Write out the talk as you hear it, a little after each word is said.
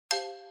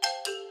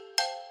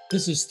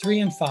This is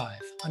 3 and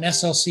 5 on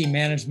SLC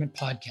Management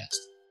Podcast.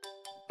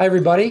 Hi,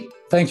 everybody.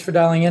 Thanks for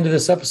dialing into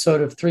this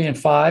episode of 3 and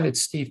 5.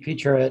 It's Steve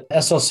Peacher at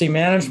SLC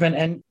Management.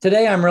 And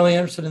today I'm really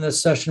interested in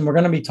this session. We're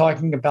going to be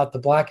talking about the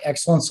Black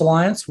Excellence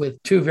Alliance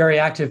with two very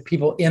active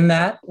people in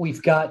that.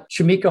 We've got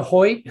Shamika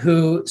Hoyt,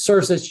 who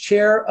serves as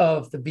chair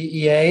of the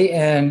BEA,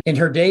 and in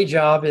her day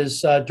job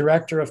is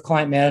director of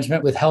client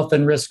management with Health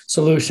and Risk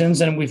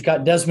Solutions. And we've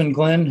got Desmond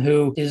Glenn,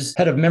 who is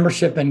head of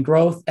membership and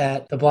growth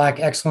at the Black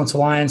Excellence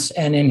Alliance.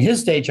 And in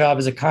his day job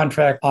is a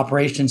contract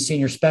operations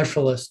senior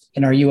specialist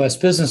in our U.S.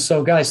 business.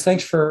 So guys,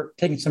 thanks for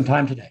taking some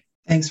time today.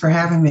 Thanks for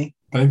having me.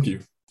 Thank you.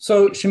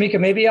 So Shamika,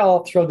 maybe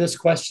I'll throw this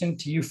question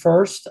to you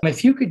first.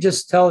 If you could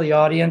just tell the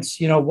audience,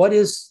 what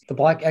is the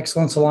Black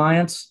Excellence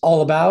Alliance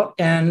all about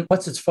and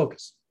what's its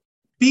focus?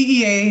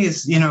 BEA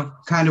is,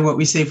 kind of what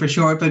we say for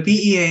short, but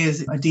BEA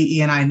is a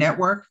DE&I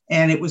network,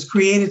 and it was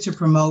created to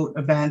promote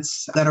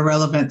events that are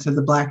relevant to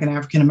the Black and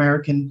African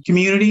American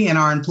community and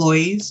our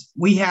employees.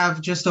 We have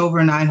just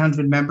over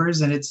 900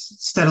 members, and it's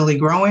steadily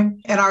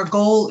growing. And our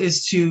goal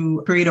is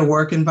to create a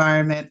work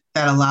environment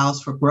that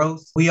allows for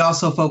growth. We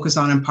also focus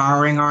on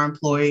empowering our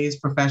employees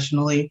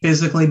professionally,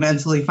 physically,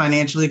 mentally,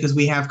 financially, because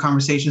we have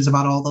conversations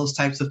about all those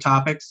types of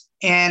topics.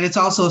 And it's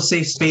also a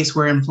safe space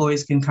where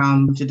employees can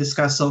come to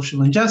discuss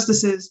social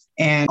injustices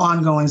and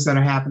ongoings that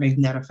are happening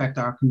that affect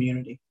our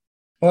community.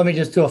 Well, let me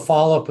just do a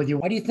follow-up with you.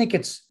 Why do you think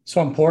it's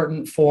so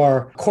important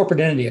for corporate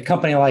entity, a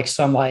company like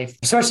Sun Life,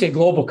 especially a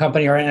global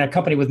company or a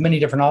company with many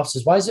different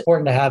offices? Why is it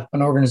important to have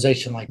an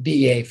organization like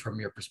BEA from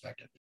your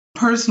perspective?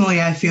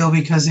 Personally, I feel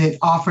because it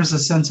offers a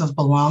sense of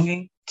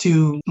belonging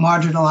to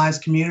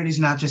marginalized communities,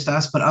 not just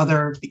us, but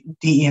other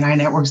DE&I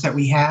networks that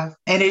we have.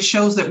 And it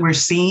shows that we're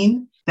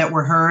seen, that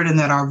we're heard, and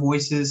that our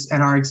voices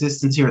and our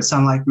existence here at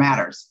Sun Life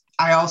matters.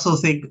 I also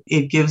think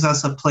it gives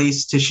us a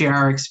place to share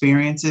our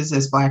experiences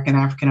as Black and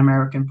African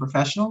American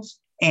professionals.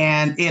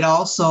 And it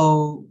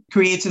also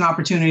creates an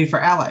opportunity for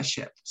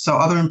allyship. So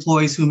other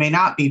employees who may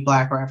not be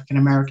Black or African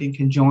American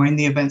can join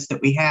the events that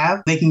we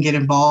have. They can get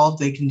involved.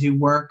 They can do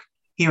work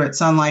here at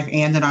Sun Life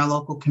and in our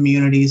local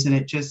communities. And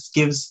it just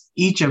gives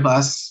each of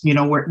us,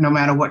 no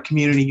matter what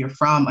community you're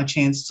from, a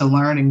chance to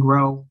learn and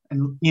grow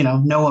and,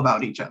 know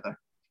about each other.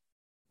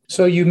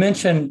 So you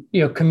mentioned,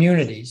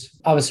 communities.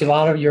 Obviously, a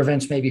lot of your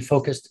events may be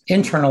focused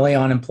internally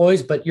on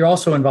employees, but you're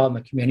also involved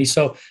in the community.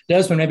 So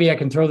Desmond, maybe I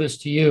can throw this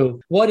to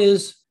you. What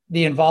is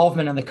the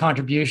involvement and the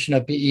contribution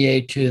of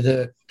BEA to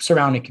the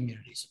surrounding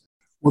communities?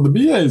 Well, the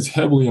BEA is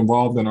heavily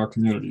involved in our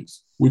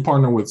communities. We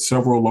partner with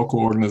several local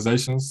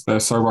organizations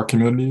that serve our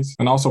communities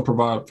and also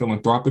provide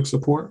philanthropic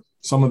support.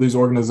 Some of these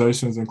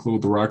organizations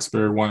include the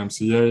Roxbury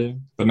YMCA,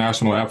 the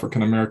National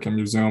African American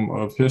Museum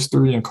of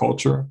History and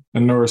Culture,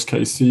 and Nourish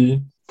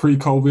KC.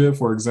 Pre-COVID,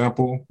 for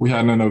example, we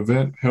had an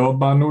event held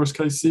by Nourish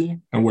KC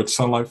in which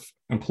Sun Life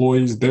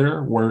employees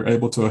there were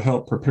able to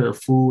help prepare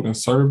food and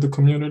serve the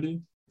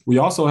community. We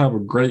also have a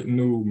great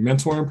new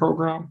mentoring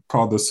program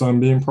called the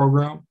Sunbeam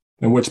Program,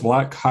 in which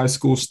Black high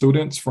school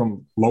students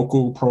from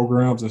local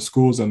programs and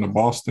schools in the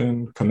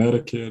Boston,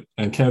 Connecticut,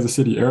 and Kansas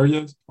City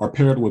areas are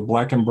paired with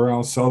Black and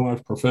Brown Sun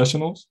Life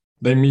professionals.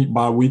 They meet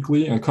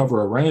bi-weekly and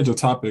cover a range of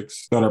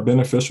topics that are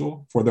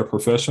beneficial for their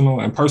professional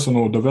and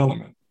personal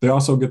development. They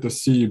also get to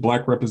see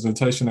Black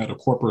representation at a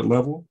corporate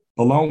level.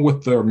 Along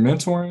with their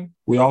mentoring,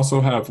 we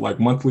also have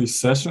monthly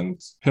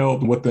sessions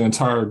held with the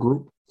entire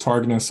group,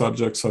 targeting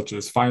subjects such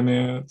as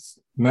finance,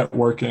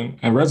 networking,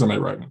 and resume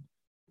writing.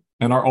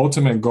 And our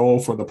ultimate goal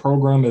for the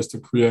program is to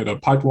create a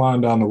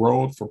pipeline down the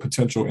road for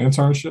potential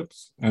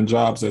internships and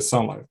jobs at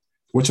Sun Life,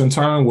 which in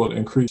turn will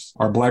increase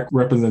our Black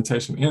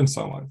representation in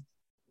Sun Life.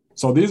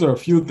 So these are a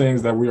few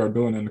things that we are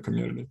doing in the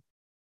community.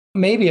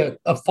 Maybe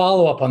a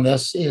follow-up on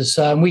this is,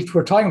 we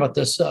were talking about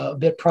this a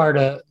bit prior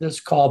to this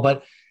call,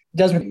 but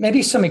Desmond,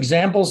 maybe some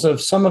examples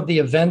of some of the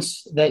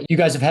events that you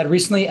guys have had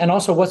recently, and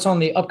also what's on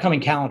the upcoming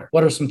calendar.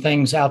 What are some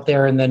things out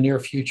there in the near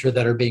future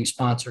that are being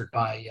sponsored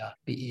by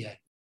BEA?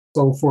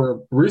 So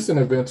for recent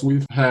events,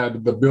 we've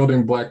had the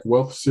Building Black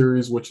Wealth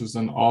series, which is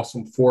an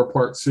awesome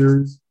 4-part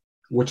series,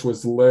 which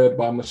was led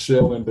by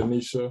Michelle and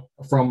Denisha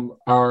from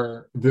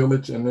our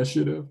Village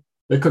Initiative.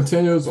 It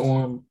continues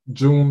on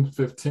June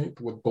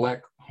 15th with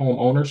Black home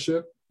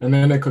ownership, and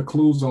then it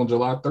concludes on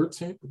July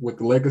 13th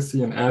with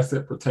legacy and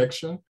asset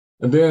protection.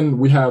 And then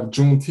we have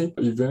Juneteenth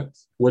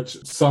events, which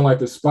Sun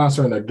Life is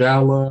sponsoring a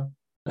gala.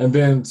 And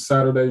then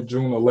Saturday,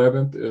 June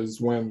 11th is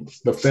when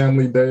the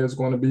family day is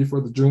going to be for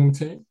the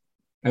Juneteenth.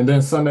 And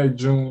then Sunday,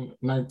 June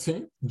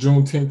 19th,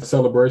 Juneteenth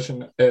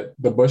celebration at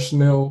the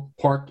Bushnell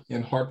Park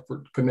in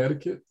Hartford,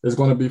 Connecticut is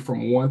going to be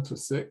from 1 to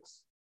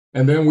 6.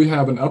 And then we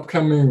have an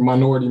upcoming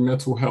Minority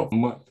Mental Health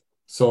Month.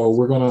 So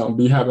we're going to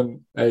be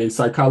having a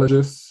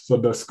psychologist to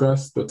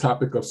discuss the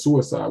topic of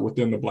suicide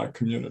within the Black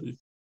community.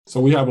 So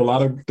we have a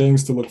lot of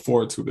things to look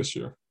forward to this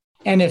year.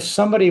 And if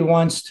somebody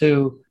wants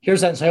to hear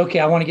that and say, okay,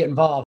 I want to get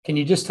involved, can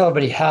you just tell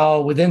everybody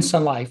how within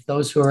Sun Life,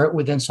 those who are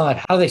within Sun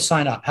Life, how do they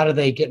sign up? How do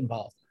they get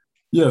involved?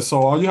 Yeah,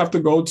 so all you have to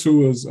go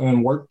to is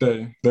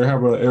Workday. They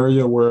have an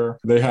area where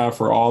they have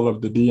for all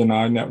of the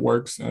D&I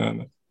networks,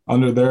 and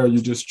Under there,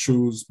 you just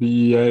choose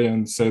BEA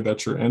and say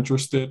that you're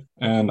interested,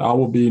 and I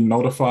will be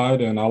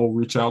notified and I will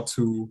reach out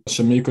to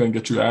Shamika and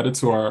get you added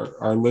to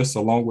our list,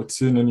 along with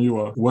sending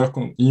you a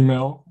welcome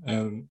email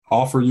and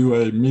offer you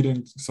a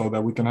meeting so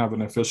that we can have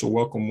an official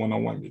welcome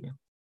one-on-one meeting.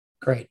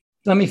 Great.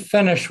 Let me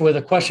finish with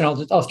a question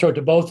I'll throw it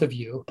to both of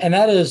you. And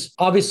that is,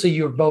 obviously,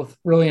 you're both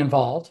really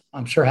involved,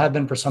 I'm sure have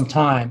been for some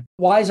time.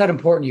 Why is that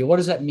important to you? What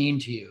does that mean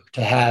to you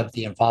to have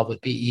the involved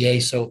with BEA?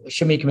 So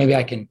Shamika, maybe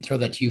I can throw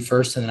that to you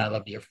first, and then I'd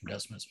love to hear from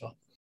Desmond as well.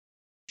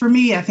 For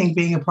me, I think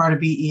being a part of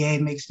BEA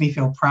makes me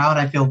feel proud.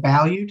 I feel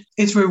valued.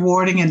 It's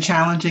rewarding and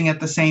challenging at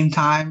the same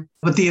time.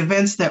 But the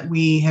events that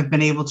we have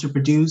been able to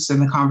produce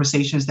and the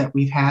conversations that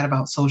we've had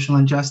about social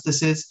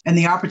injustices and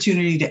the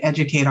opportunity to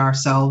educate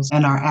ourselves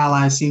and our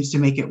allies seems to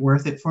make it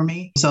worth it for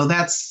me. So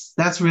that's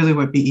really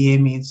what BEA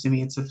means to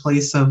me. It's a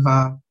place of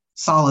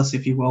solace,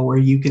 if you will, where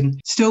you can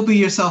still be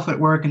yourself at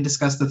work and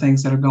discuss the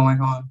things that are going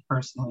on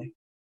personally.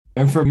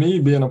 And for me,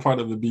 being a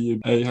part of the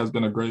BEA has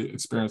been a great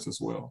experience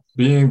as well.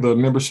 Being the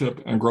membership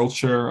and growth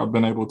chair, I've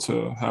been able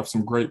to have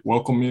some great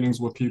welcome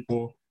meetings with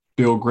people,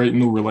 build great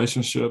new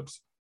relationships,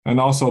 and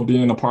also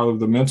being a part of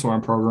the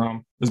mentoring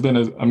program has been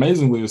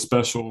amazingly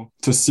special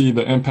to see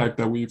the impact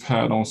that we've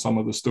had on some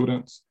of the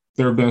students.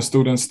 There have been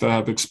students that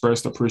have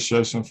expressed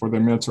appreciation for their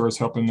mentors,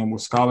 helping them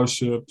with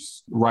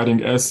scholarships,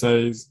 writing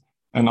essays,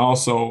 and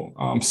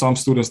also some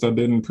students that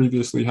didn't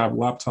previously have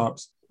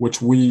laptops, which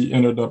we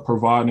ended up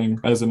providing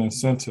as an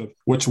incentive,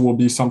 which will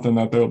be something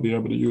that they'll be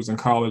able to use in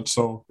college.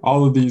 So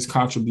all of these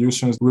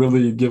contributions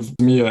really give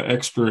me an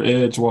extra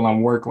edge while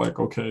I'm work. Like,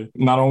 okay,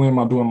 not only am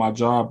I doing my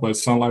job, but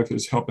Sun Life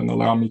is helping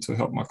allow me to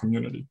help my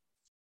community.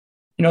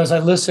 You know, as I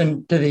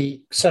listen to the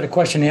set of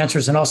question and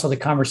answers and also the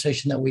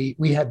conversation that we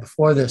had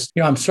before this,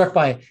 I'm struck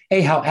by,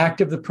 A, how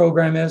active the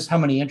program is, how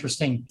many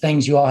interesting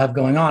things you all have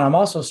going on. I'm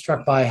also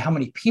struck by how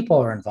many people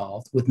are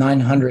involved with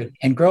 900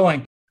 and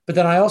growing. But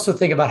then I also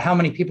think about how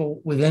many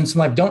people within Sun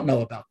Life don't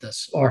know about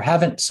this or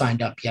haven't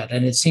signed up yet.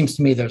 And it seems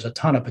to me there's a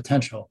ton of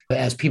potential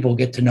as people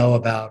get to know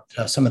about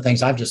some of the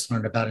things I've just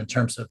learned about in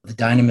terms of the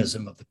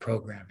dynamism of the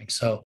programming.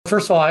 So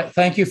first of all, I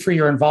thank you for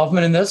your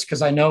involvement in this,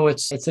 because I know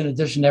it's in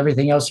addition to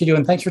everything else you do.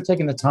 And thanks for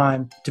taking the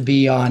time to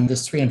be on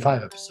this 3 and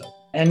 5 episode.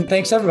 And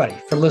thanks everybody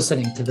for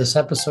listening to this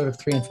episode of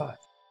 3 and 5.